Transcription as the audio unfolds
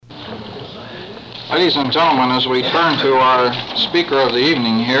Ladies and gentlemen, as we turn to our speaker of the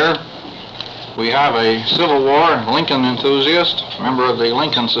evening here, we have a Civil War Lincoln enthusiast, member of the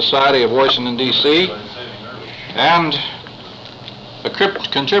Lincoln Society of Washington, D.C., and a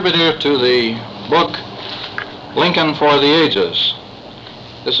contributor to the book Lincoln for the Ages.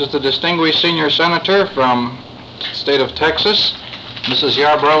 This is the distinguished senior senator from the state of Texas. Mrs.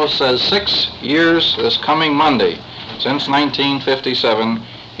 Yarborough says 6 years this coming Monday. Since 1957,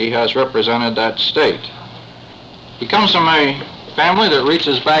 he has represented that state. He comes from a family that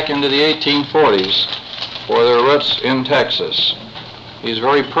reaches back into the 1840s for their roots in Texas. He's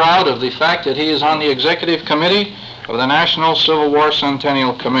very proud of the fact that he is on the executive committee of the National Civil War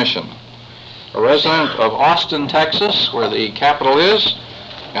Centennial Commission. A resident of Austin, Texas, where the capital is,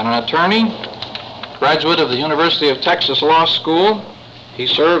 and an attorney, graduate of the University of Texas Law School. He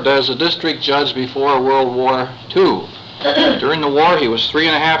served as a district judge before World War II. During the war, he was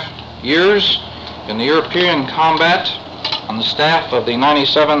 3.5 years in the European combat on the staff of the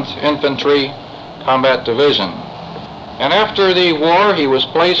 97th Infantry Combat Division. And after the war, he was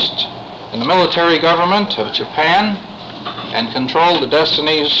placed in the military government of Japan and controlled the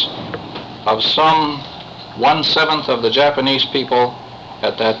destinies of some 1/7 of the Japanese people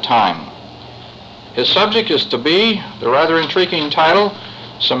at that time. His subject is to be the rather intriguing title,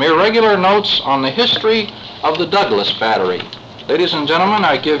 Some Irregular Notes on the History of the Douglas Battery. Ladies and gentlemen,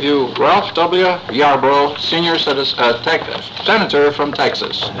 I give you Ralph W. Yarborough, Senior Senator from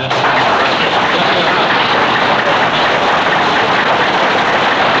Texas.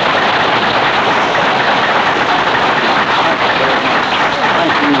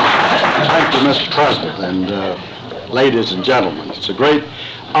 Thank you, Mr. President, and ladies and gentlemen. It's a great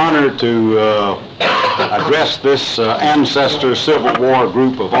honor to address this ancestor Civil War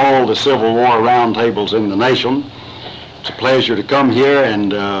group of all the Civil War roundtables in the nation. It's a pleasure to come here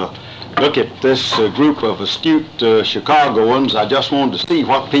and look at this group of astute Chicagoans. I just wanted to see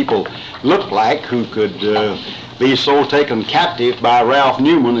what people look like who could be so taken captive by Ralph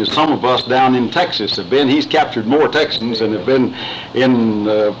Newman as some of us down in Texas have been. He's captured more Texans than have been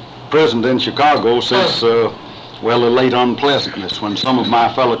in prison in Chicago since, well, the late unpleasantness, when some of my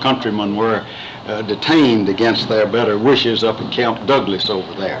fellow countrymen were detained against their better wishes up at Camp Douglas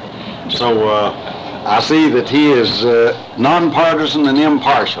over there. So I see that he is nonpartisan and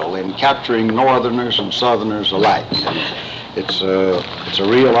impartial in capturing Northerners and Southerners alike. And it's a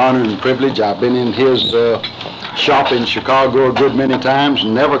real honor and privilege. I've been in his shop in Chicago a good many times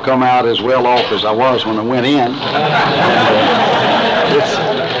and never come out as well off as I was when I went in.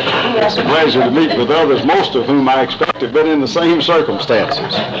 It's a pleasure to meet with others, most of whom I expect have been in the same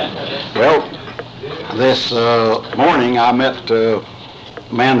circumstances. Well, this morning I met a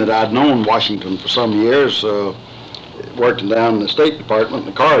man that I'd known in Washington for some years, working down in the State Department in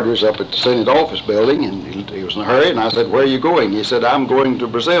the corridors up at the Senate office building, and he was in a hurry, and I said, "Where are you going?" He said, "I'm going to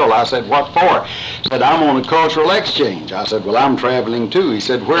Brazil." I said, "What for?" He said, "I'm on a cultural exchange." I said, "Well, I'm traveling too." He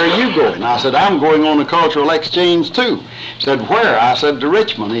said, "Where are you going?" I said, "I'm going on a cultural exchange too." He said, "Where?" I said, "To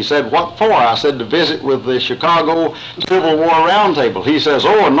Richmond." He said, "What for?" I said, "To visit with the Chicago Civil War Roundtable." He says,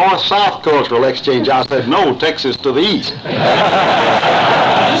 "Oh, a North-South cultural exchange." I said, "No, Texas to the east."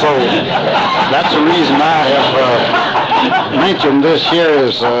 So that's the reason I have mentioned this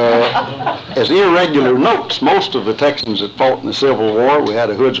here as irregular notes. Most of the Texans that fought in the Civil War, we had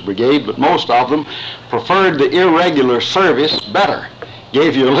a Hood's Brigade, but most of them preferred the irregular service better,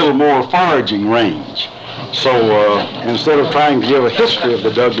 gave you a little more foraging range. So instead of trying to give a history of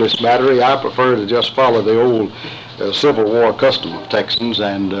the Douglas Battery, I prefer to just follow the old Civil War custom of Texans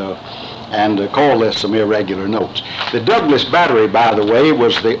and call this Some Irregular Notes. The Douglas Battery, by the way,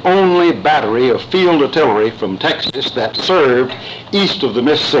 was the only battery of field artillery from Texas that served east of the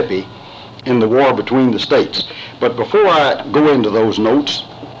Mississippi in the war between the states. But before I go into those notes,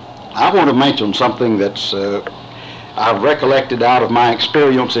 I want to mention something that's I've recollected out of my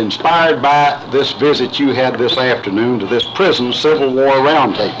experience, inspired by this visit you had this afternoon to this prison Civil War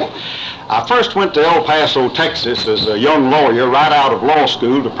roundtable. I first went to El Paso, Texas as a young lawyer right out of law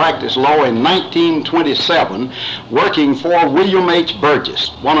school to practice law in 1927, working for William H.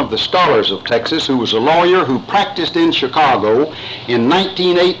 Burgess, one of the scholars of Texas, who was a lawyer who practiced in Chicago in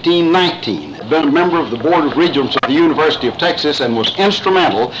 1918-19. Had been a member of the Board of Regents of the University of Texas and was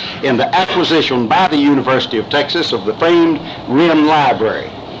instrumental in the acquisition by the University of Texas of the famed Wren Library.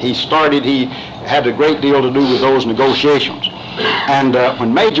 He had a great deal to do with those negotiations. And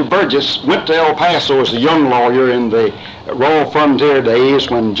when Major Burgess went to El Paso as a young lawyer in the Royal Frontier days,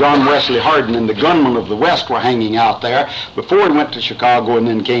 when John Wesley Hardin and the gunmen of the West were hanging out there, before he went to Chicago and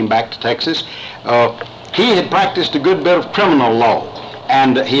then came back to Texas, he had practiced a good bit of criminal law.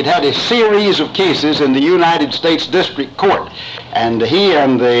 and he'd had a series of cases in the United States District Court, and he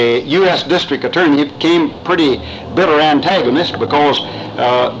and the U.S. District Attorney became pretty bitter antagonists because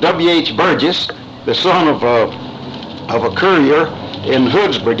W.H. Burgess, the son of a courier in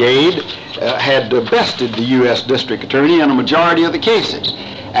Hood's brigade, had bested the U.S. District Attorney in a majority of the cases.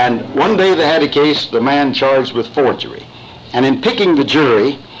 And one day they had a case, the man charged with forgery. And in picking the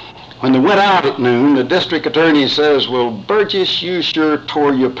jury, when they went out at noon, the district attorney says, "Well, Burgess, you sure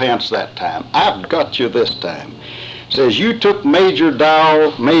tore your pants that time. I've got you this time." Says, "You took Major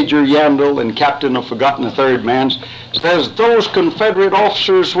Dow, Major Yandel, and Captain of Forgotten the Third Man's." Says, "Those Confederate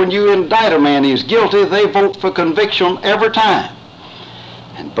officers, when you indict a man he's guilty, they vote for conviction every time."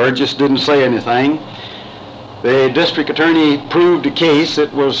 And Burgess didn't say anything. The district attorney proved a case.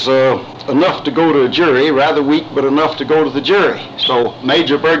 It was enough to go to a jury, rather weak, but enough to go to the jury. So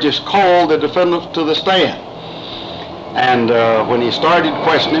Major Burgess called the defendant to the stand. And when he started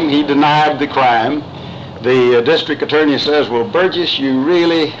questioning him, he denied the crime. The district attorney says, "Well, Burgess, you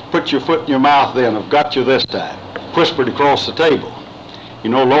really put your foot in your mouth then. I've got you this time." Whispered across the table. You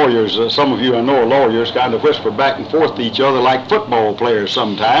know, lawyers, some of you I know are lawyers, kind of whisper back and forth to each other like football players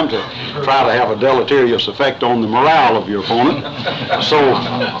sometimes to try to have a deleterious effect on the morale of your opponent. So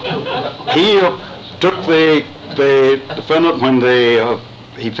he took the defendant when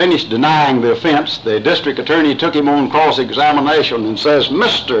he finished denying the offense. The district attorney took him on cross-examination and says,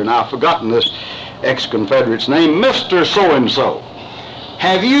 "Mr." and I've forgotten this ex-Confederate's name, "Mr. So-and-so,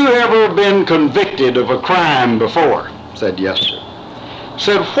 have you ever been convicted of a crime before?" Said, "Yes, sir."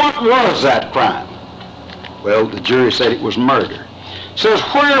 Said, "What was that crime?" Well, the jury said it was murder. Says,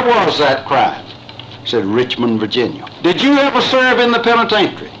 "Where was that crime?" Said, "Richmond, Virginia." "Did you ever serve in the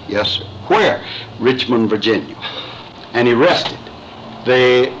penitentiary?" "Yes, sir." "Where?" "Richmond, Virginia." And he rested.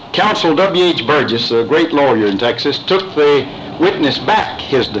 The counsel W.H. Burgess, a great lawyer in Texas, took the witness back,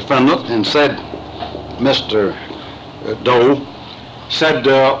 his defendant, and said, "Mr. Doe," said,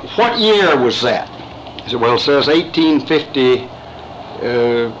 "what year was that?" He said, "Well, it says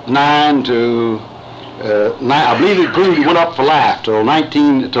 1859 to, I believe it proved he went up for life till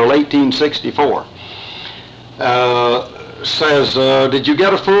 1864. Says, "Did you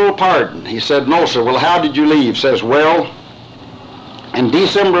get a full pardon?" He said, "No, sir." "Well, how did you leave?" Says, "Well, in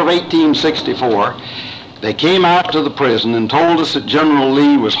December of 1864, they came out to the prison and told us that General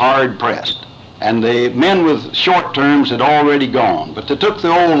Lee was hard pressed. And the men with short terms had already gone. But they took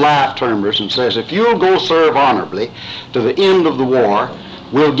the old life termers and says, if you'll go serve honorably to the end of the war,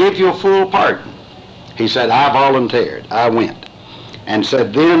 we'll give you a full pardon." He said, "I volunteered." I went. And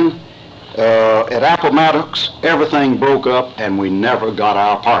said, then at Appomattox, everything broke up and we never got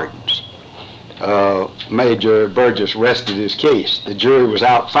our pardons. Major Burgess rested his case. The jury was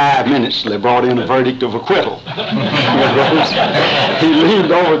out 5 minutes till they brought in a verdict of acquittal. He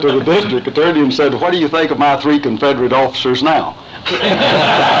leaned over to the district attorney and said, "What do you think of my 3 Confederate officers now?"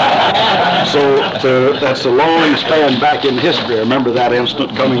 So that's a long span back in history. I remember that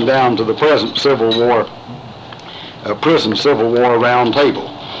incident coming down to the present Civil War, prison Civil War round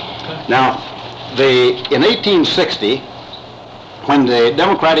table. Now, in 1860, when the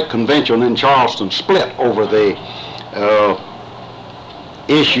Democratic Convention in Charleston split over the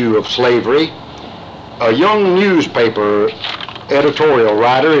issue of slavery, a young newspaper editorial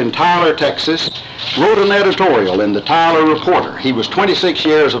writer in Tyler, Texas, wrote an editorial in the Tyler Reporter. He was 26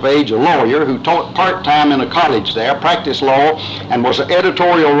 years of age, a lawyer who taught part-time in a college there, practiced law, and was an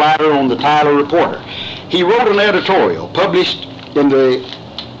editorial writer on the Tyler Reporter. He wrote an editorial published in the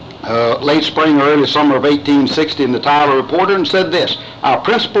late spring or early summer of 1860 in the Tyler Reporter and said this: "Our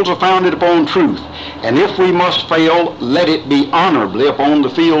principles are founded upon truth, and if we must fail, let it be honorably upon the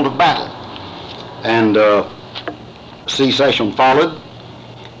field of battle." And secession followed,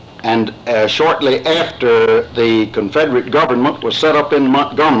 and shortly after the Confederate government was set up in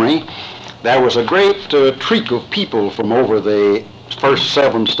Montgomery, there was a great trek of people from over the first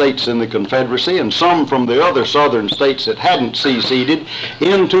 7 states in the Confederacy and some from the other southern states that hadn't seceded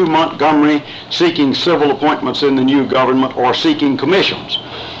into Montgomery seeking civil appointments in the new government or seeking commissions.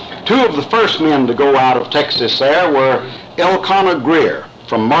 2 of the first men to go out of Texas there were Elkanah Greer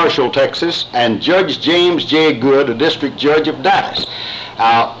from Marshall, Texas, and Judge James J. Good, a district judge of Dallas.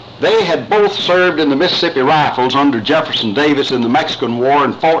 They had both served in the Mississippi Rifles under Jefferson Davis in the Mexican War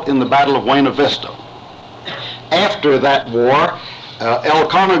and fought in the Battle of Buena Vista. After that war,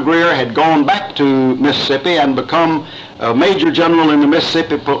 Elkanah Greer had gone back to Mississippi and become a major general in the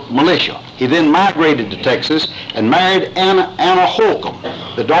Mississippi militia. He then migrated to Texas and married Anna Holcomb,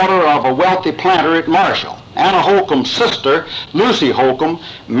 the daughter of a wealthy planter at Marshall. Anna Holcomb's sister, Lucy Holcomb,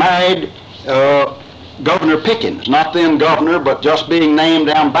 married Governor Pickens, not then governor, but just being named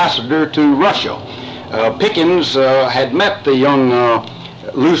ambassador to Russia. Pickens had met the young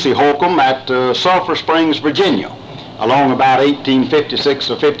Lucy Holcomb at Sulphur Springs, Virginia, along about 1856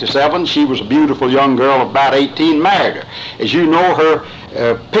 or 57. She was a beautiful young girl of about 18, married her. As you know, her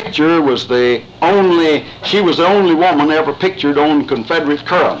picture was she was the only woman ever pictured on Confederate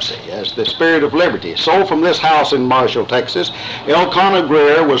currency as the Spirit of Liberty. So from this house in Marshall, Texas, Elkanah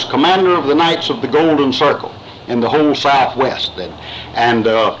Greer was commander of the Knights of the Golden Circle in the whole Southwest. And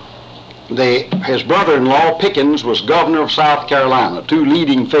his brother-in-law, Pickens, was governor of South Carolina, two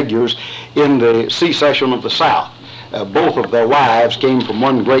leading figures in the secession of the South. Both of their wives came from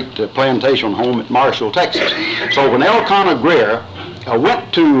one great plantation home at Marshall, Texas. So when Elkanah Greer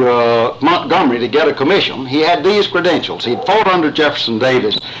went to Montgomery to get a commission, he had these credentials. He'd fought under Jefferson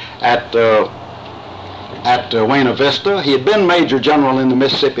Davis at Buena Vista. He had been Major General in the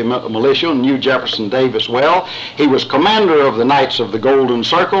Mississippi Militia and knew Jefferson Davis well. He was commander of the Knights of the Golden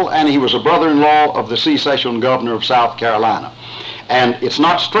Circle, and he was a brother-in-law of the secession governor of South Carolina. And it's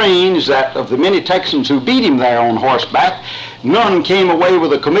not strange that of the many Texans who beat him there on horseback, none came away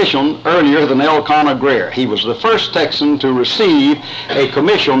with a commission earlier than Elkanah Greer. He was the first Texan to receive a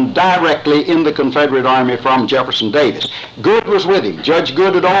commission directly in the Confederate Army from Jefferson Davis. Good was with him. Judge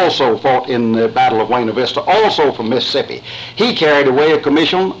Good had also fought in the Battle of Buena Vista, also from Mississippi. He carried away a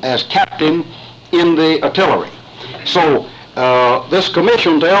commission as captain in the artillery. So this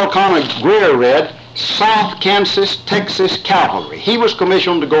commission to Elkanah Greer read, South Kansas, Texas Cavalry. He was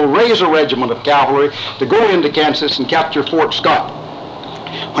commissioned to go raise a regiment of cavalry to go into Kansas and capture Fort Scott.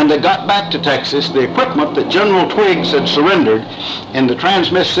 When they got back to Texas, the equipment that General Twiggs had surrendered in the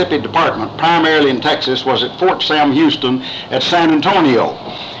Trans-Mississippi Department, primarily in Texas, was at Fort Sam Houston at San Antonio.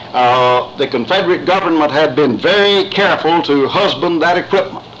 The Confederate government had been very careful to husband that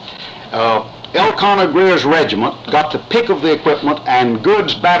equipment. Elkanah Greer's regiment got the pick of the equipment, and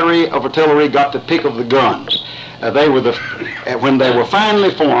Good's battery of artillery got the pick of the guns. When they were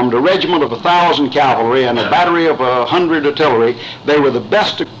finally formed, a regiment of 1,000 cavalry and a battery of 100 artillery, they were the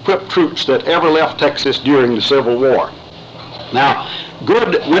best equipped troops that ever left Texas during the Civil War. Now,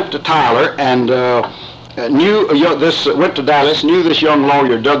 Good went to Tyler and went to Dallas, knew this young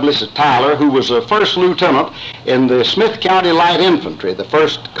lawyer Douglas at Tyler, who was a first lieutenant in the Smith County Light Infantry, the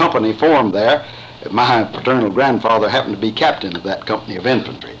first company formed there. My paternal grandfather happened to be captain of that company of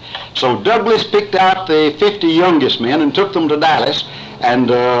infantry. So Douglas picked out the 50 youngest men and took them to Dallas, and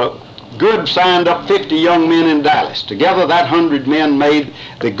Good signed up 50 young men in Dallas. Together that 100 men made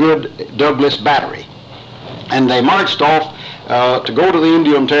the Good Douglas Battery. And they marched off to go to the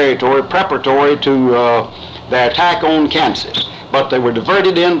Indian Territory preparatory to their attack on Kansas. But they were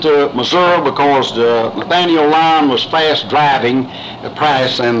diverted into Missouri because Nathaniel Lyon was fast driving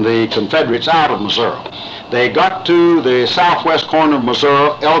Price and the Confederates out of Missouri. They got to the southwest corner of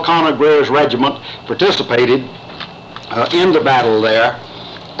Missouri. Elkanah Greer's regiment participated in the battle there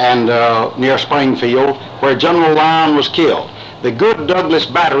and near Springfield, where General Lyon was killed. The Good Douglas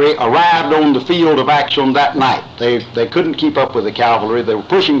Battery arrived on the field of action that night. They couldn't keep up with the cavalry. They were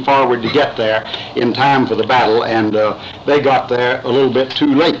pushing forward to get there in time for the battle, and they got there a little bit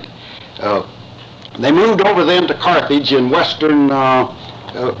too late. They moved over then to Carthage in western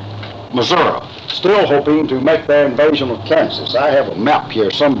Missouri, still hoping to make their invasion of Kansas. I have a map here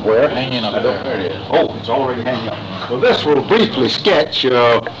somewhere. Hanging up there. There it is. Oh, it's already hanging up. Well, this will briefly sketch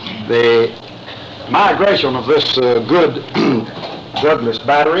the migration of this Good Douglas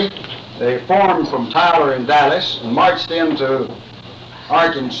Battery. They formed from Tyler and Dallas and marched into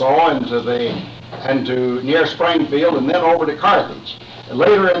Arkansas into near Springfield and then over to Carthage. And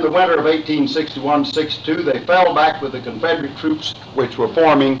later in the winter of 1861-62, they fell back with the Confederate troops which were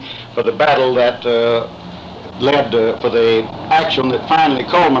forming for the battle that led for the action that finally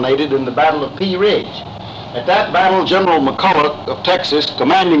culminated in the Battle of Pea Ridge. At that battle, General McCulloch of Texas,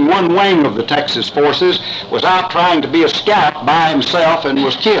 commanding one wing of the Texas forces, was out trying to be a scout by himself and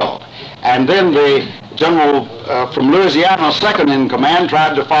was killed. And then the general from Louisiana, second in command,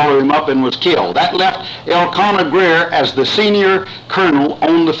 tried to follow him up and was killed. That left Elkanah Greer as the senior colonel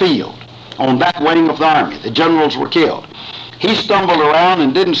on the field, on that wing of the army. The generals were killed. He stumbled around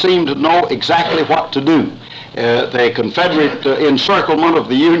and didn't seem to know exactly what to do. The Confederate encirclement of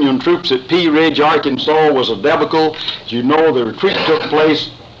the Union troops at Pea Ridge, Arkansas, was a debacle. As you know, the retreat took place,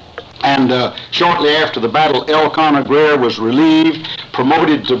 and shortly after the battle, Elkanah Greer was relieved,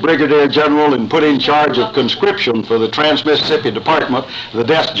 promoted to brigadier general, and put in charge of conscription for the Trans-Mississippi Department, the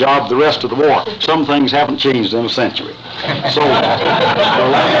desk job the rest of the war. Some things haven't changed in a century. So,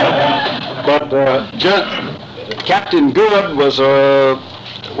 Captain Good was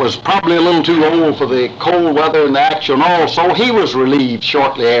was probably a little too old for the cold weather and the action also. He was relieved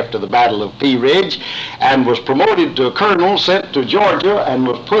shortly after the Battle of Pea Ridge and was promoted to a colonel, sent to Georgia, and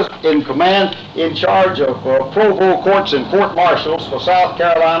was put in command in charge of provost courts and court-martials for South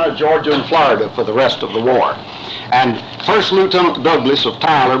Carolina, Georgia, and Florida for the rest of the war. And First Lieutenant Douglas of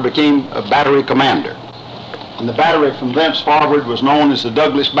Tyler became a battery commander. And the battery from thence forward was known as the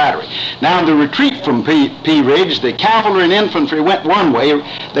Douglas Battery. Now, in the retreat from Pea Ridge, the cavalry and infantry went one way.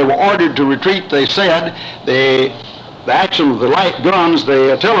 They were ordered to retreat, they said. The action of the light guns,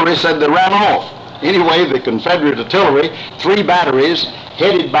 the artillery said they ran off. Anyway, the Confederate artillery, 3 batteries,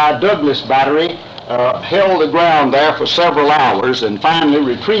 headed by Douglas Battery, held the ground there for several hours and finally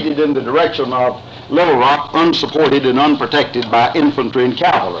retreated in the direction of Little Rock, unsupported and unprotected by infantry and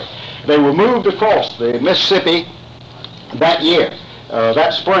cavalry. They were moved across the Mississippi that year,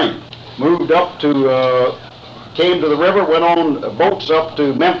 that spring. Moved up to, came to the river, went on boats up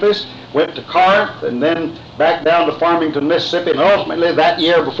to Memphis, went to Corinth, and then back down to Farmington, Mississippi. And ultimately that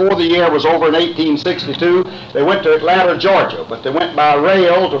year, before the year was over in 1862, they went to Atlanta, Georgia. But they went by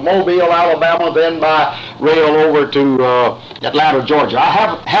rail to Mobile, Alabama, then by rail over to Atlanta, Georgia.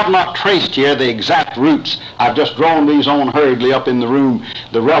 I have not traced here the exact routes. I've just drawn these on hurriedly up in the room,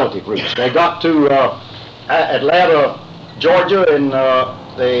 the relative routes. They got to Atlanta, Georgia in the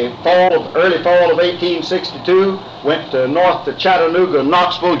early fall of 1862, went north to Chattanooga and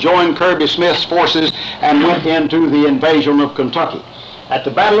Knoxville, joined Kirby Smith's forces, and went into the invasion of Kentucky. At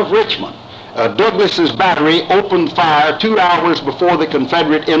the Battle of Richmond, Douglas's battery opened fire 2 hours before the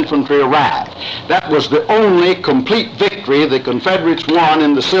Confederate infantry arrived. That was the only complete victory the Confederates won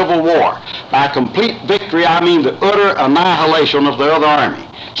in the Civil War. By complete victory, I mean the utter annihilation of the other army.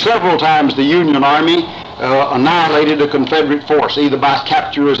 Several times the Union Army annihilated a Confederate force, either by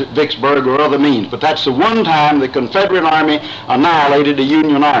captures at Vicksburg or other means. But that's the one time the Confederate Army annihilated a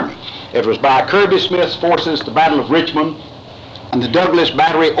Union Army. It was by Kirby Smith's forces, the Battle of Richmond, and the Douglas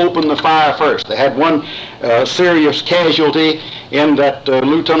Battery opened the fire first. They had one serious casualty in that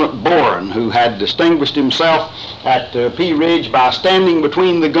Lieutenant Boren, who had distinguished himself at Pea Ridge by standing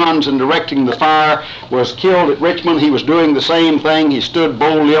between the guns and directing the fire, was killed at Richmond. He was doing the same thing. He stood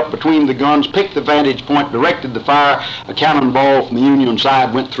boldly up between the guns, picked the vantage point, directed the fire. A cannonball from the Union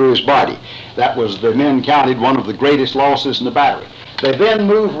side went through his body. That was, the men counted, one of the greatest losses in the battery. They then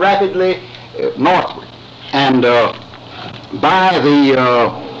moved rapidly northward, and by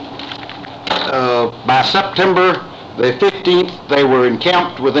September the 15th, they were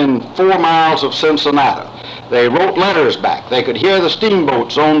encamped within 4 miles of Cincinnati. They wrote letters back. They could hear the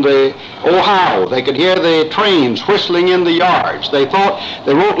steamboats on the Ohio. They could hear the trains whistling in the yards. They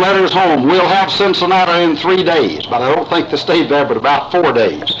wrote letters home. We'll have Cincinnati in 3 days. But I don't think they stayed there but about 4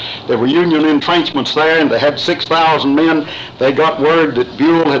 days. There were Union entrenchments there, and they had 6,000 men. They got word that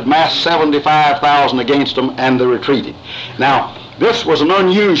Buell had massed 75,000 against them, and they retreated. Now, this was an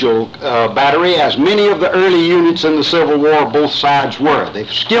unusual battery, as many of the early units in the Civil War, both sides were. They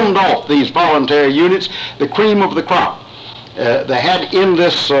skimmed off these voluntary units, the cream of the crop. They had in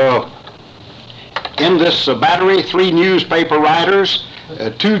this battery 3 newspaper writers,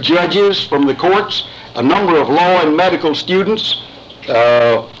 2 judges from the courts, a number of law and medical students,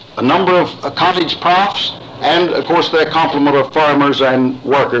 a number of college profs, and of course their complement of farmers and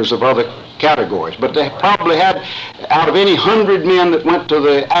workers of other categories. But they probably had, out of any 100 men that went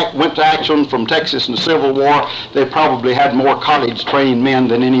to action from Texas in the Civil War, they probably had more college-trained men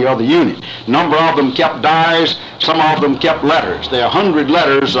than any other unit. A number of them kept diaries, some of them kept letters. There are 100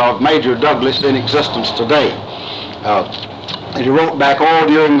 letters of Major Douglas in existence today. And he wrote back all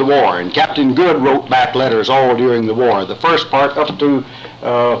during the war, and Captain Good wrote back letters all during the war. The first part up to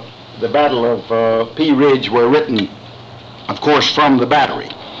the Battle of Pea Ridge were written, of course, from the battery.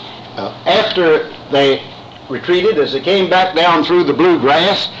 After they retreated, as they came back down through the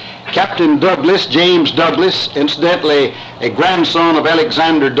bluegrass, Captain Douglas, James Douglas, incidentally a grandson of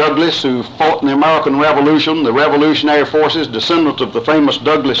Alexander Douglas, who fought in the American Revolution, the Revolutionary forces, descendant of the famous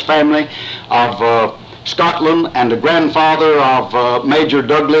Douglas family of Scotland, and a grandfather of Major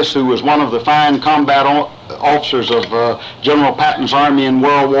Douglas, who was one of the fine combat officers of General Patton's army in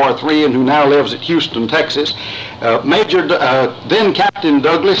World War III, and who now lives at Houston, Texas. Then Captain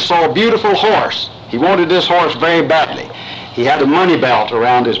Douglas saw a beautiful horse. He wanted this horse very badly. He had a money belt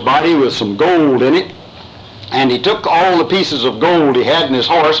around his body with some gold in it, and he took all the pieces of gold he had in his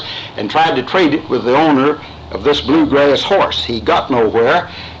horse and tried to trade it with the owner of this bluegrass horse. He got nowhere,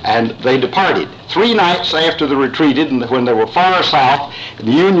 and they departed. 3 nights after they retreated, and when they were far south, the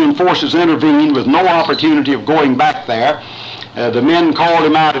Union forces intervened with no opportunity of going back there. The men called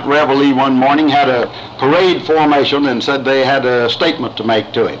him out at reveille one morning, had a parade formation, and said they had a statement to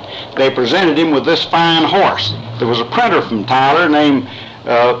make to him. They presented him with this fine horse. There was a printer from Tyler named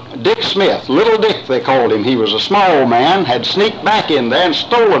Dick Smith, Little Dick they called him. He was a small man, had sneaked back in there and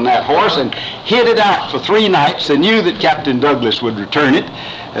stolen that horse and hid it out for 3 nights. They knew that Captain Douglas would return it.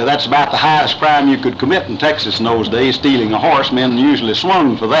 That's about the highest crime you could commit in Texas in those days, stealing a horse. Men usually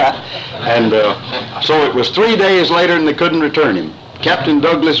swung for that. And so it was 3 days later and they couldn't return him. Captain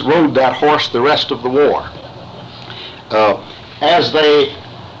Douglas rode that horse the rest of the war. As they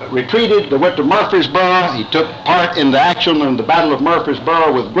retreated, they went to Murfreesboro. He took part in the action in the Battle of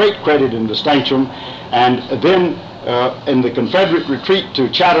Murfreesboro with great credit and distinction. And then in the Confederate retreat to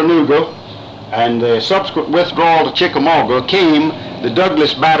Chattanooga and the subsequent withdrawal to Chickamauga came the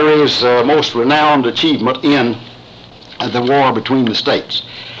Douglas Battery's most renowned achievement in the war between the states.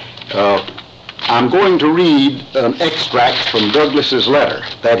 I'm going to read an extract from Douglas's letter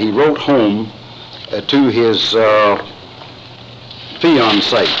that he wrote home to his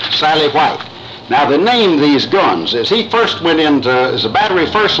fiancée, Sally White. Now, they named these guns. As he first went into, as the battery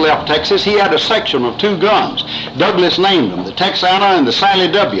first left Texas, he had a section of 2 guns. Douglas named them, the Texana and the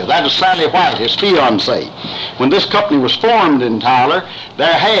Sally W. That is Sally White, his fiancée. When this company was formed in Tyler,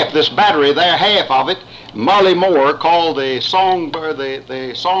 this battery, their half of it, Molly Moore, called the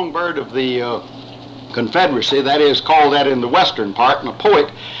songbird of the Confederacy, that is, called that in the western part, and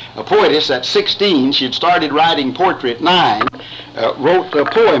a poetess at 16, she had started writing poetry at 9, wrote a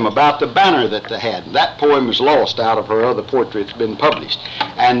poem about the banner that they had. That poem is lost out of her other poetry. It's been published.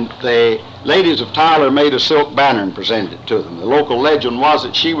 And the ladies of Tyler made a silk banner and presented it to them. The local legend was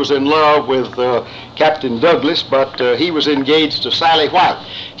that she was in love with Captain Douglas, but he was engaged to Sally White.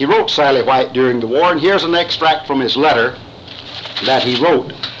 He wrote Sally White during the war, and here's an extract from his letter that he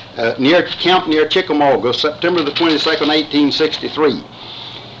wrote near camp near Chickamauga, September the 22nd, 1863.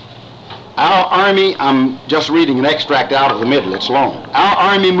 Our army, I'm just reading an extract out of the middle, it's long. Our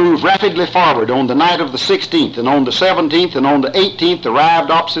army moved rapidly forward on the night of the 16th, and on the 17th and on the 18th arrived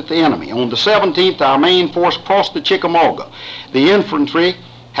opposite the enemy. On the 17th, our main force crossed the Chickamauga. The infantry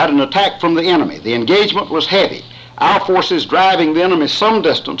had an attack from the enemy. The engagement was heavy. Our forces driving the enemy some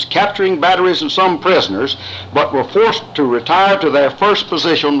distance, capturing batteries and some prisoners, but were forced to retire to their first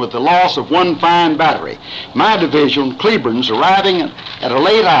position with the loss of 1 fine battery. My division, Cleburne's, arriving at a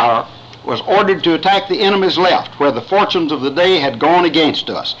late hour, was ordered to attack the enemy's left, where the fortunes of the day had gone against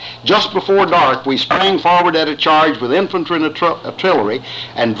us. Just before dark, we sprang forward at a charge with infantry and artillery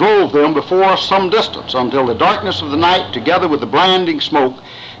and drove them before us some distance until the darkness of the night, together with the blinding smoke,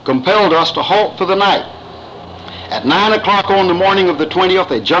 compelled us to halt for the night. At 9 o'clock on the morning of the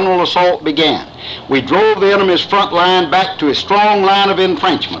 20th, a general assault began. We drove the enemy's front line back to a strong line of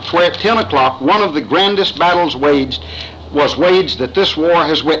entrenchments, where at 10 o'clock one of the grandest battles was waged that this war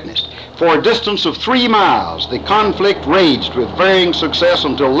has witnessed. For a distance of 3 miles, the conflict raged with varying success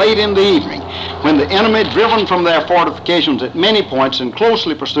until late in the evening, when the enemy, driven from their fortifications at many points and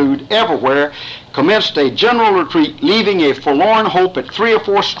closely pursued everywhere, commenced a general retreat, leaving a forlorn hope at 3 or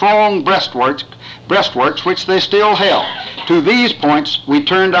 4 strong breastworks which they still held. To these points we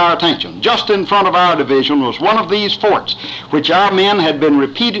turned our attention. Just in front of our division was one of these forts, from which our men had been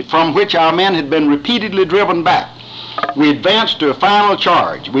repeatedly driven back. We advanced to a final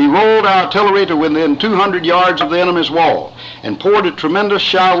charge. We rolled our artillery to within 200 yards of the enemy's wall and poured a tremendous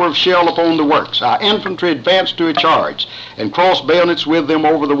shower of shell upon the works. Our infantry advanced to a charge and crossed bayonets with them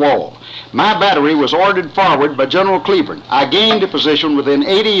over the wall. My battery was ordered forward by General Cleburne. I gained a position within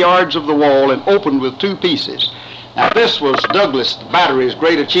 80 yards of the wall and opened with 2 pieces. Now, this was Douglas Battery's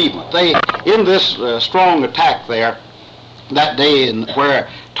great achievement. In this strong attack there that day, where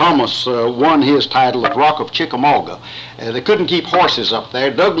Thomas won his title of Rock of Chickamauga, they couldn't keep horses up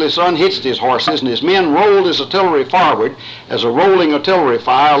there. Douglas unhitched his horses, and his men rolled his artillery forward as a rolling artillery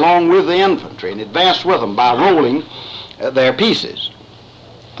fire along with the infantry, and advanced with them by rolling their pieces.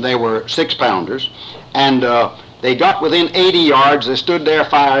 They were 6-pounders, and they got within 80 yards. They stood there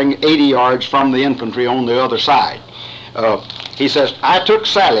firing 80 yards from the infantry on the other side. He says, I took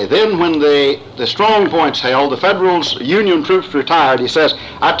Sally. Then when the strong points held, the Federals, Union troops retired, he says,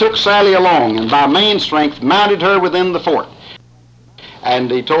 I took Sally along and by main strength mounted her within the fort. And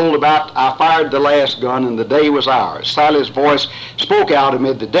he told about, I fired the last gun and the day was ours. Sally's voice spoke out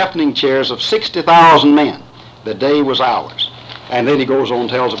amid the deafening cheers of 60,000 men. The day was ours. And then he goes on and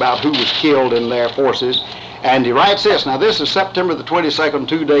tells about who was killed in their forces. And he writes this. Now, this is September the 22nd,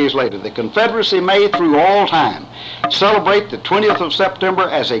 2 days later. The Confederacy may, through all time, celebrate the 20th of September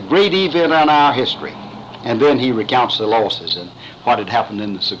as a great event in our history. And then he recounts the losses and what had happened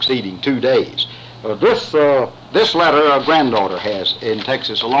in the succeeding 2 days. This letter a granddaughter has in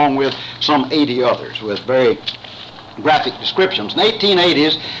Texas, along with some 80 others with very graphic descriptions. In the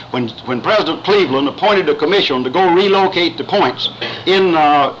 1880s, when President Cleveland appointed a commission to go relocate the points in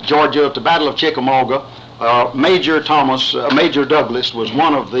Georgia at the Battle of Chickamauga, Major Douglas was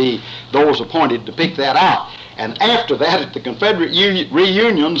one of those appointed to pick that out. And after that, at the Confederate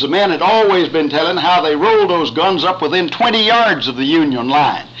reunions, the men had always been telling how they rolled those guns up within 20 yards of the Union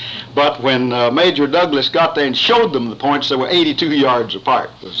line. But when Major Douglas got there and showed them the points, they were 82 yards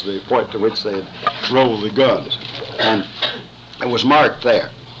apart, was the point to which they had rolled the guns. And it was marked there.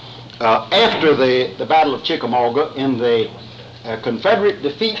 After the Battle of Chickamauga, in the Confederate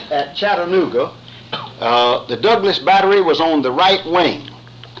defeat at Chattanooga, the Douglas Battery was on the right wing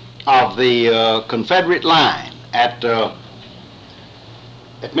of the Confederate line at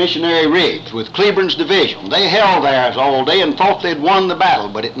Missionary Ridge with Cleburne's division. They held theirs all day and thought they'd won the battle,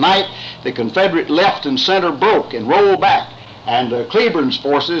 but at night the Confederate left and center broke and rolled back, and Cleburne's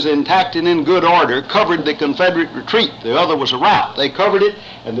forces, intact and in good order, covered the Confederate retreat. The other was a rout. They covered it,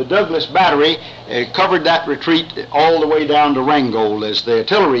 and the Douglas Battery covered that retreat all the way down to Ringgold as the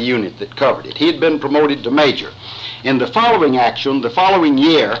artillery unit that covered it. He had been promoted to major. In the following action, the following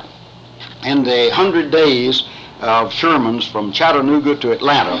year, in the 100 days of Sherman's from Chattanooga to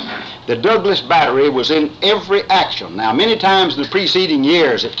Atlanta, the Douglas Battery was in every action. Now, many times in the preceding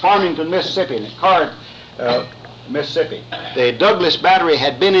years at Farmington, Mississippi, and at Card, Mississippi, the Douglas Battery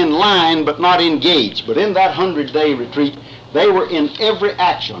had been in line but not engaged. But in that 100-day retreat, they were in every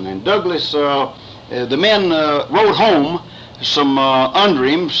action. And Douglas, the men wrote home under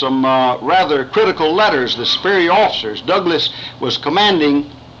him some rather critical letters, the superior officers. Douglas was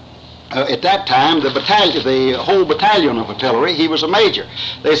commanding at that time the whole battalion of artillery. He was a major.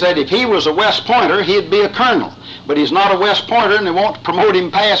 They said if he was a West Pointer, he'd be a colonel. But he's not a West Pointer, and they won't promote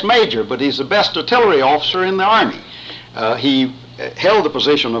him past major, but he's the best artillery officer in the Army. He held the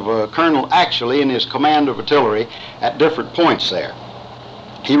position of a colonel actually in his command of artillery at different points there.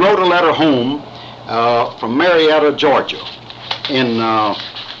 He wrote a letter home from Marietta, Georgia in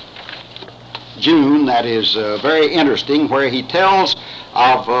June that is very interesting, where he tells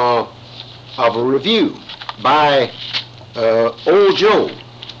of a review by Old Joe.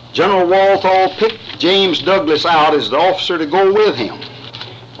 General Walthall picked James Douglas out as the officer to go with him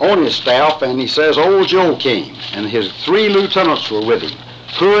on his staff, and he says Old Joe came, and his 3 lieutenants were with him,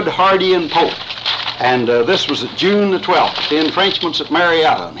 Hood, Hardy, and Polk. And this was June the 12th, the entrenchments at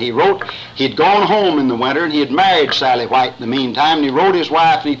Marietta. And he wrote, he'd gone home in the winter, and he had married Sally White in the meantime, and he wrote his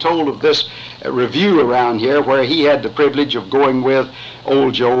wife, and he told of this review around here where he had the privilege of going with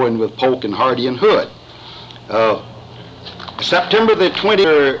Old Joe and with Polk and Hardy and Hood. September the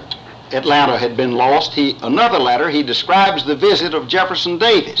 20th, Atlanta had been lost. Another letter, he describes the visit of Jefferson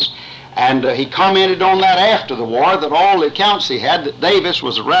Davis. And he commented on that after the war, that all the accounts he had, that Davis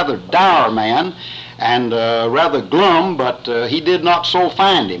was a rather dour man and rather glum, but he did not so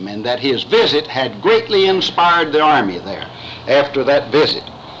find him, and that his visit had greatly inspired the Army there after that visit.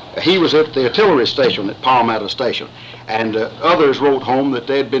 He was at the artillery station at Palmetto Station, and others wrote home that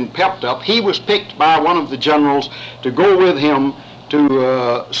they had been pepped up. He was picked by one of the generals to go with him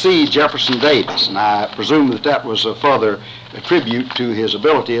to see Jefferson Davis, and I presume that that was a further tribute to his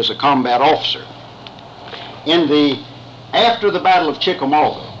ability as a combat officer. After the Battle of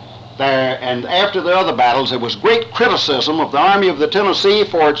Chickamauga, and after the other battles, there was great criticism of the Army of the Tennessee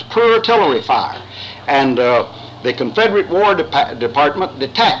for its poor artillery fire, and the Confederate War Department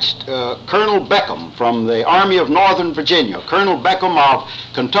detached Colonel Beckham from the Army of Northern Virginia, Colonel Beckham of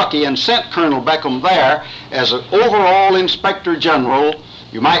Kentucky, and sent Colonel Beckham there as an overall inspector general,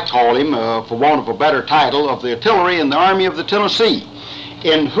 you might call him, for want of a better title, of the artillery in the Army of the Tennessee.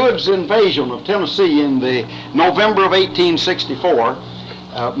 In Hood's invasion of Tennessee in the November of 1864,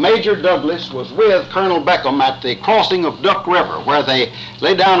 Major Douglas was with Colonel Beckham at the crossing of Duck River, where they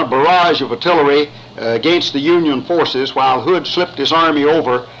laid down a barrage of artillery against the Union forces while Hood slipped his army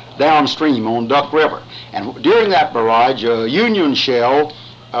over downstream on Duck River. And during that barrage, a Union shell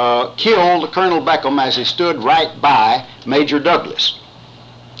killed Colonel Beckham as he stood right by Major Douglas.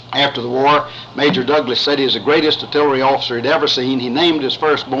 After the war, Major Douglas said he was the greatest artillery officer he'd ever seen. He named his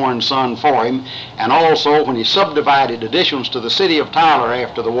firstborn son for him, and also when he subdivided additions to the city of Tyler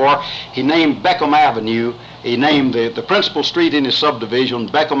after the war, he named Beckham Avenue. He named the principal street in his subdivision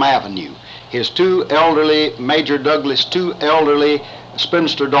Beckham Avenue. His Major Douglas' 2 elderly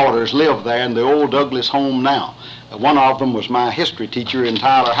spinster daughters live there in the old Douglas home now. One of them was my history teacher in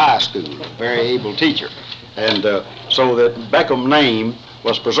Tyler High School, a very able teacher. And so that Beckham name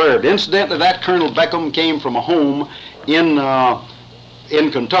was preserved. Incidentally, that Colonel Beckham came from a home in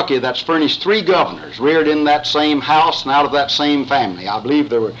in Kentucky that's furnished 3 governors, reared in that same house and out of that same family. I believe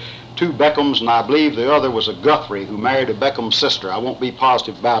there were 2 Beckhams, and I believe the other was a Guthrie who married a Beckham sister. I won't be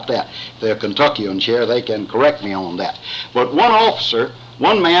positive about that. If they're Kentuckians here, they can correct me on that. But one officer,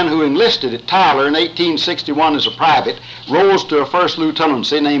 one man who enlisted at Tyler in 1861 as a private, rose to a first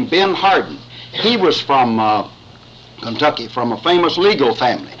lieutenancy named Ben Hardin. He was from Kentucky, from a famous legal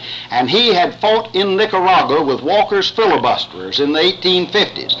family. And he had fought in Nicaragua with Walker's filibusterers in the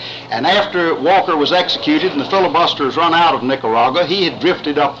 1850s. And after Walker was executed and the filibusterers run out of Nicaragua, he had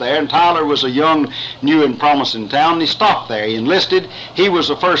drifted up there, and Tyler was a young, new and promising town, and he stopped there. He enlisted. He was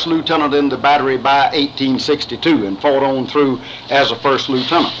the first lieutenant in the battery by 1862 and fought on through as a first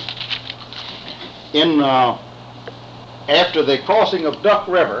lieutenant. After the crossing of Duck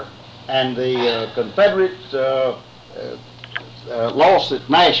River and the Confederate loss at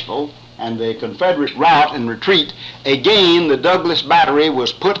Nashville and the Confederate rout and retreat, again the Douglas battery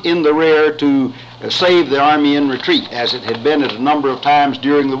was put in the rear to save the army in retreat, as it had been at a number of times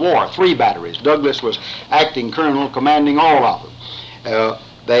during the war. 3 batteries. Douglas was acting colonel, commanding all of them.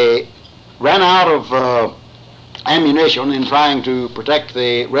 They ran out of ammunition in trying to protect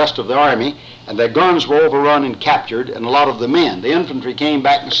the rest of the army, and their guns were overrun and captured, and a lot of the men. The infantry came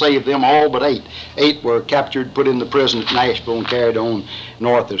back and saved them, all but 8. 8 were captured, put into prison at Nashville, and carried on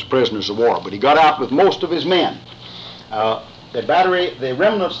north as prisoners of war. But he got out with most of his men. The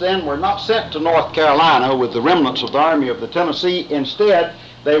remnants then were not sent to North Carolina with the remnants of the Army of the Tennessee. Instead,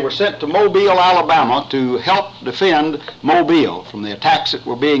 they were sent to Mobile, Alabama, to help defend Mobile from the attacks that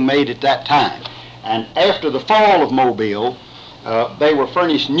were being made at that time. And after the fall of Mobile, they were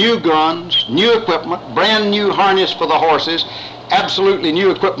furnished new guns, new equipment, brand new harness for the horses, absolutely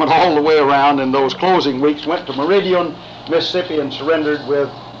new equipment all the way around. In those closing weeks, went to Meridian, Mississippi, and surrendered with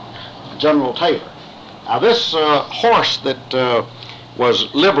General Taylor. Now this horse that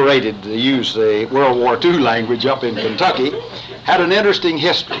was liberated, to use the World War II language, up in Kentucky, had an interesting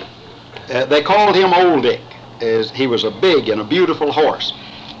history. They called him Old Dick, as he was a big and a beautiful horse.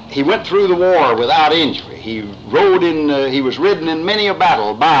 He went through the war without injury. He was ridden in many a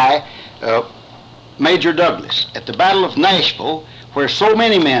battle by Major Douglas. At the Battle of Nashville, where so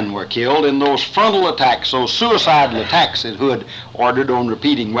many men were killed in those frontal attacks, those suicidal attacks that Hood ordered on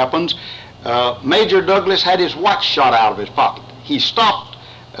repeating weapons, Major Douglas had his watch shot out of his pocket. He stopped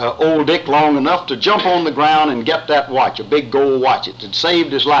Old Dick long enough to jump on the ground and get that watch, a big gold watch. It had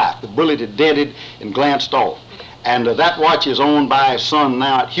saved his life. The bullet had dented and glanced off. And that watch is owned by his son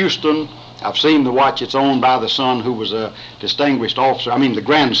now at Houston. I've seen the watch. It's owned by the son who was a distinguished officer, the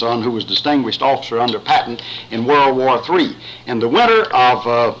grandson who was distinguished officer under Patton in World War III. In the winter of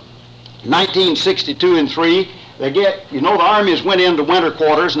 1962 and 3, the armies went into winter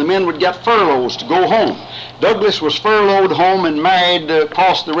quarters and the men would get furloughs to go home. Douglas was furloughed home and married,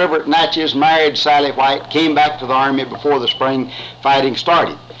 crossed the river at Natchez, married Sally White, came back to the army before the spring fighting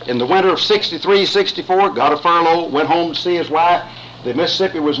started. In the winter of 63, 64, got a furlough, went home to see his wife. The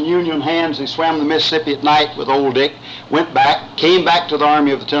Mississippi was in Union hands. He swam the Mississippi at night with Old Dick, went back, came back to the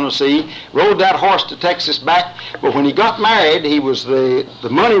Army of the Tennessee, rode that horse to Texas back. But when he got married, the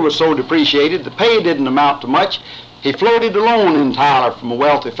money was so depreciated, the pay didn't amount to much. He floated alone in Tyler from a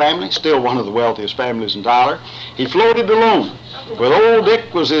wealthy family, still one of the wealthiest families in Tyler. He floated alone, with Old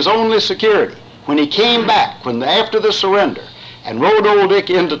Dick was his only security. When he came back, after the surrender, and rode Old Dick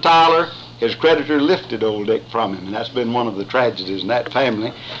into Tyler, his creditor lifted Old Dick from him, and that's been one of the tragedies in that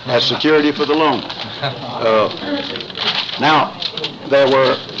family, as security for the loan. Now, there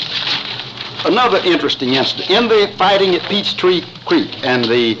were another interesting incident. In the fighting at Peachtree Creek and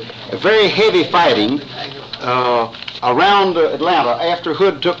the very heavy fighting around Atlanta after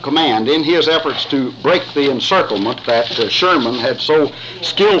Hood took command, in his efforts to break the encirclement that Sherman had so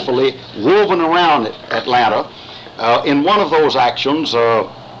skillfully woven around Atlanta, in one of those actions,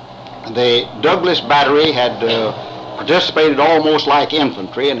 the Douglas battery had participated almost like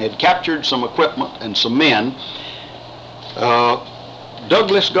infantry and had captured some equipment and some men.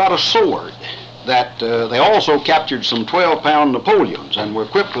 Douglas got a sword that they also captured some 12-pound Napoleons and were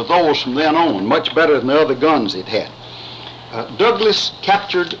equipped with those from then on, much better than the other guns it had. Douglas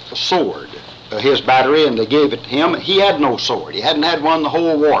captured a sword, his battery, and they gave it to him. He had no sword. He hadn't had one the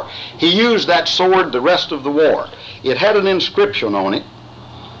whole war. He used that sword the rest of the war. It had an inscription on it,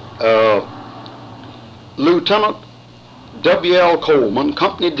 Lieutenant W.L. Coleman,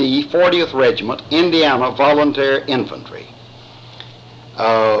 Company D, 40th Regiment, Indiana Volunteer Infantry.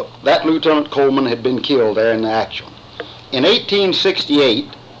 That Lieutenant Coleman had been killed there in the action. In 1868,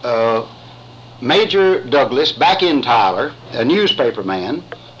 Major Douglas, back in Tyler, a newspaper man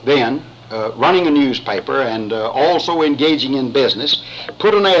then, running a newspaper and also engaging in business,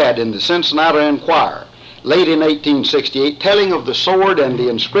 put an ad in the Cincinnati Enquirer late in 1868 telling of the sword and the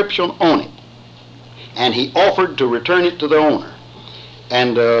inscription on it. And he offered to return it to the owner.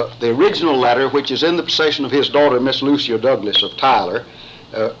 And the original letter, which is in the possession of his daughter, Miss Lucia Douglas of Tyler,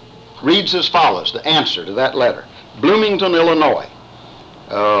 reads as follows, the answer to that letter. Bloomington, Illinois,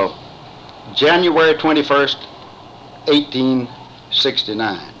 January 21st,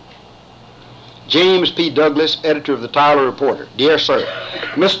 1869. James P. Douglas, editor of the Tyler Reporter. Dear Sir,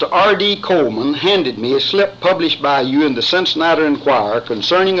 Mr. R.D. Coleman handed me a slip published by you in the Cincinnati Enquirer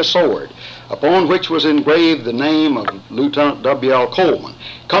concerning a sword, upon which was engraved the name of Lieutenant W.L. Coleman,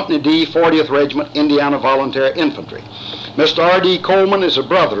 Company D, 40th Regiment, Indiana Volunteer Infantry. Mr. R.D. Coleman is a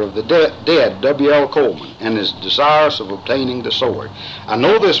brother of the dead W.L. Coleman and is desirous of obtaining the sword. I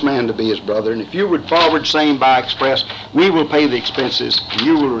know this man to be his brother, and if you would forward same by express, we will pay the expenses, and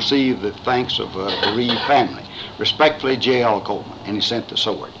you will receive the thanks of the bereaved family. Respectfully, J.L. Coleman. And he sent the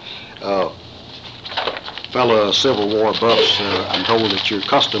sword. Fellow Civil War buffs, I'm told that your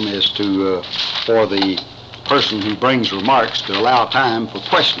custom is to, for the person who brings remarks, to allow time for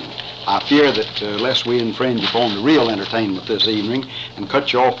questioning. I fear that lest we infringe upon the real entertainment this evening and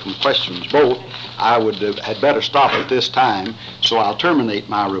cut you off from questions both, I had better stop at this time, so I'll terminate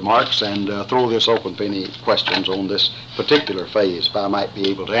my remarks and throw this open for any questions on this particular phase, if I might be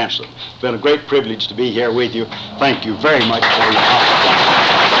able to answer them. It's been a great privilege to be here with you. Thank you very much for your hospitality.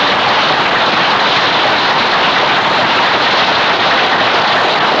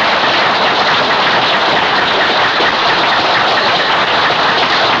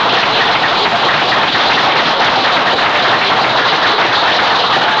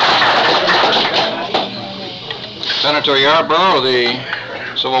 Senator Yarborough of the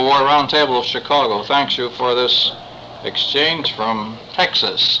Civil War Roundtable of Chicago thanks you for this exchange from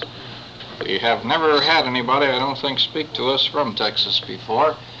Texas. We have never had anybody, I don't think, speak to us from Texas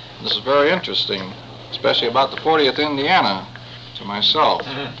before. This is very interesting, especially about the 40th Indiana to myself.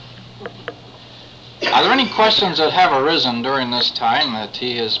 Are there any questions that have arisen during this time that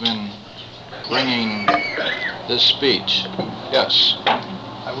he has been bringing this speech? Yes.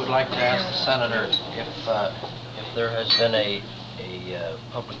 I would like to ask the Senator if there has been a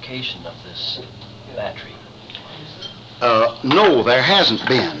publication of this battery. No, there hasn't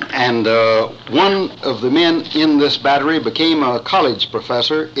been. And one of the men in this battery became a college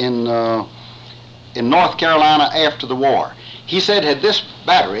professor in North Carolina after the war. He said, had this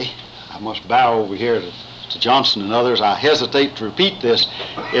battery, I must bow over here to Johnson and others, I hesitate to repeat this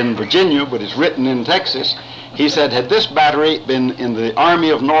in Virginia, but it's written in Texas. He said, had this battery been in the Army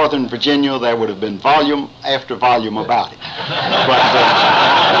of Northern Virginia, there would have been volume after volume about it.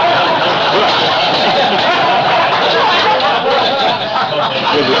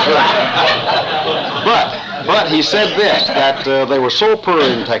 But he said this, that they were so poor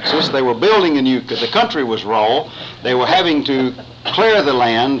in Texas, they were building a new, the country was raw, they were having to clear the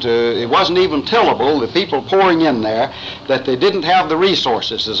land, it wasn't even tillable, the people pouring in there, that they didn't have the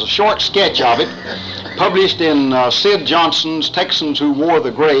resources. There's a short sketch of it, published in Sid Johnson's Texans Who Wore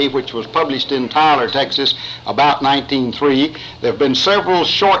the Gray, which was published in Tyler, Texas, about 1903. There have been several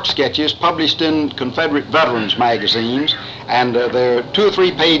short sketches published in Confederate Veterans magazines, and there are 2 or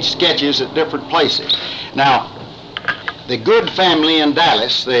 3 page sketches at different places. Now, the Good family in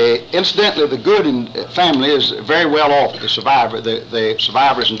Dallas, incidentally, the Good family is very well off, the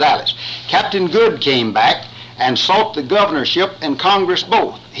survivors in Dallas. Captain Good came back and sought the governorship and Congress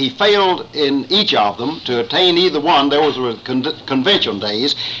both. He failed in each of them to attain either one. There was convention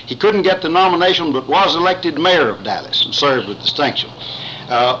days. He couldn't get the nomination, but was elected mayor of Dallas and served with distinction.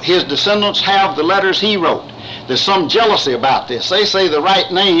 His descendants have the letters he wrote. There's some jealousy about this. They say the right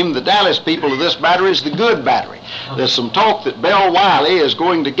name, the Dallas people of this battery, is the Good battery. There's some talk that Bell Wiley is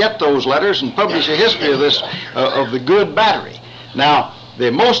going to get those letters and publish a history of this, of the Good battery. Now,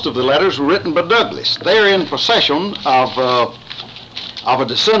 most of the letters were written by Douglas. They're in possession of a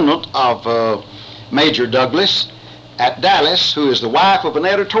descendant of Major Douglas at Dallas, who is the wife of an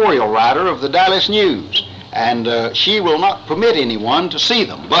editorial writer of the Dallas News. And she will not permit anyone to see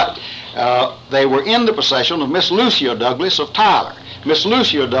them. But they were in the possession of Miss Lucia Douglas of Tyler. Miss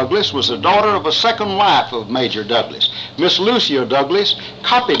Lucia Douglas was the daughter of a second wife of Major Douglas. Miss Lucia Douglas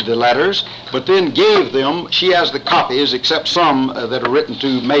copied the letters, but then gave them, she has the copies, except some that are written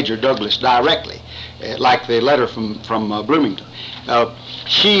to Major Douglas directly, like the letter from Bloomington.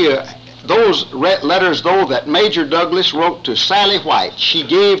 Those letters, though, that Major Douglas wrote to Sally White, she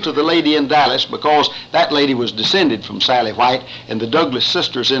gave to the lady in Dallas because that lady was descended from Sally White, and the Douglas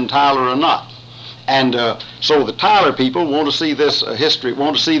sisters in Tyler are not. And so the Tyler people want to see this history,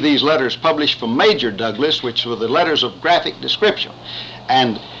 want to see these letters published from Major Douglas, which were the letters of graphic description.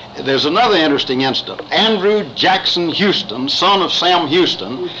 And there's another interesting incident. Andrew Jackson Houston, son of Sam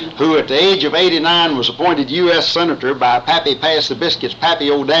Houston, who at the age of 89 was appointed U.S. Senator by Pappy Pass the Biscuits,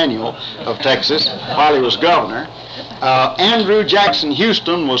 Pappy O'Daniel of Texas, while he was governor. Andrew Jackson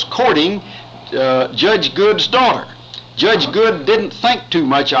Houston was courting Judge Good's daughter. Judge Good didn't think too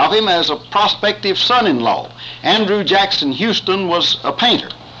much of him as a prospective son-in-law. Andrew Jackson Houston was a painter,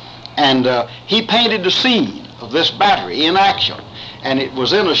 and he painted the scene of this battery in action. And it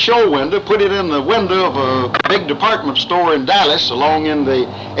was in a show window, put it in the window of a big department store in Dallas along in the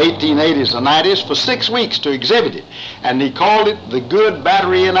 1880s and 90s for 6 weeks to exhibit it. And he called it the Good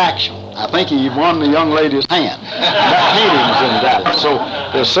Battery in Action. I think he won the young lady's hand. That painting was in Dallas. So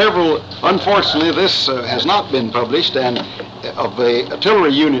there's several, unfortunately this has not been published, and of the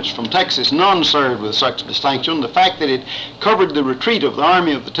artillery units from Texas, none served with such distinction. The fact that it covered the retreat of the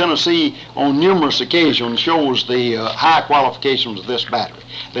Army of the Tennessee on numerous occasions shows the high qualifications of this battery.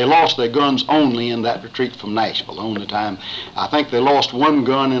 They lost their guns only in that retreat from Nashville, the only time. I think they lost one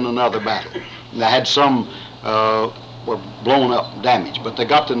gun in another battle. They had some were blown up, damaged, but they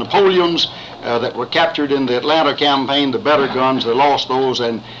got the Napoleons that were captured in the Atlanta campaign, the better guns. They lost those,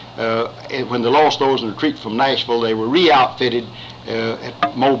 and when they lost those in the retreat from Nashville, they were re-outfitted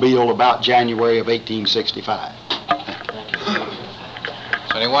at Mobile about January of 1865.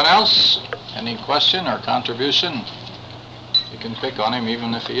 Anyone else? Any question or contribution? You can pick on him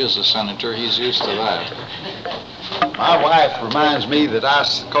even if he is a senator. He's used to that. My wife reminds me that I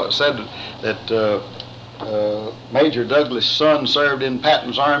said that Major Douglas' son served in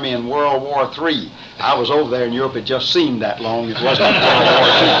Patton's army in World War III. I was over there in Europe. It just seemed that long. It wasn't World War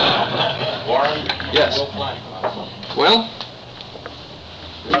II. Warren? Yes. Will?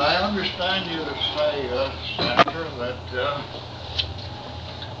 Did I understand you to say, Senator, that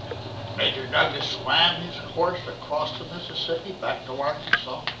Major Douglas swam his horse across the Mississippi back to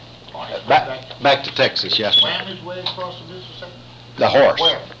Arkansas? Back to Texas, yes. Swam his way across the Mississippi? The horse.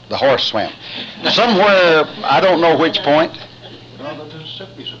 Where? The horse swam. Somewhere, I don't know which point. Well, the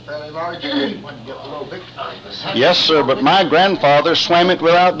Mississippi's a fairly large stream when you get below Vicksburg. Yes, sir, but my grandfather swam it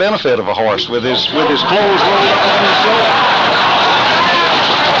without benefit of a horse, with his clothes rolled up on his shoulder.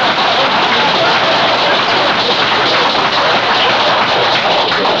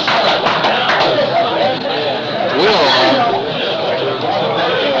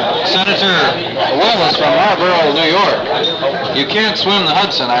 Senator Will is from Yarborough, New York. You can't swim the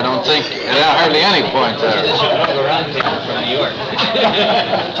Hudson, I don't think, at hardly any point there.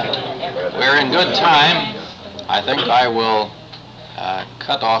 We're in good time. I think I will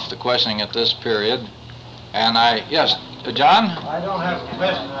cut off the questioning at this period. And yes, John? I don't have a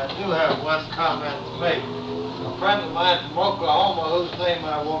question. I do have one comment to make. A friend of mine from Oklahoma, whose name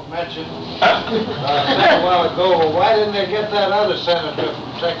I won't mention, said a while ago, well, why didn't they get that other senator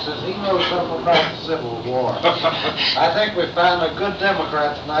from Texas? He knows something about the Civil War. I think we found a good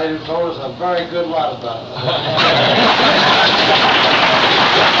Democrat tonight who told us a very good lot about it.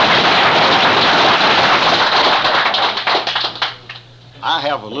 I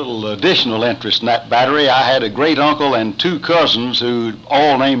have a little additional interest in that battery. I had a great uncle and 2 cousins who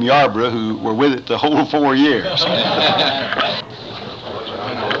all named Yarborough who were with it the whole 4 years.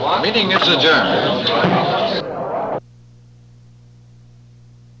 Meeting is adjourned.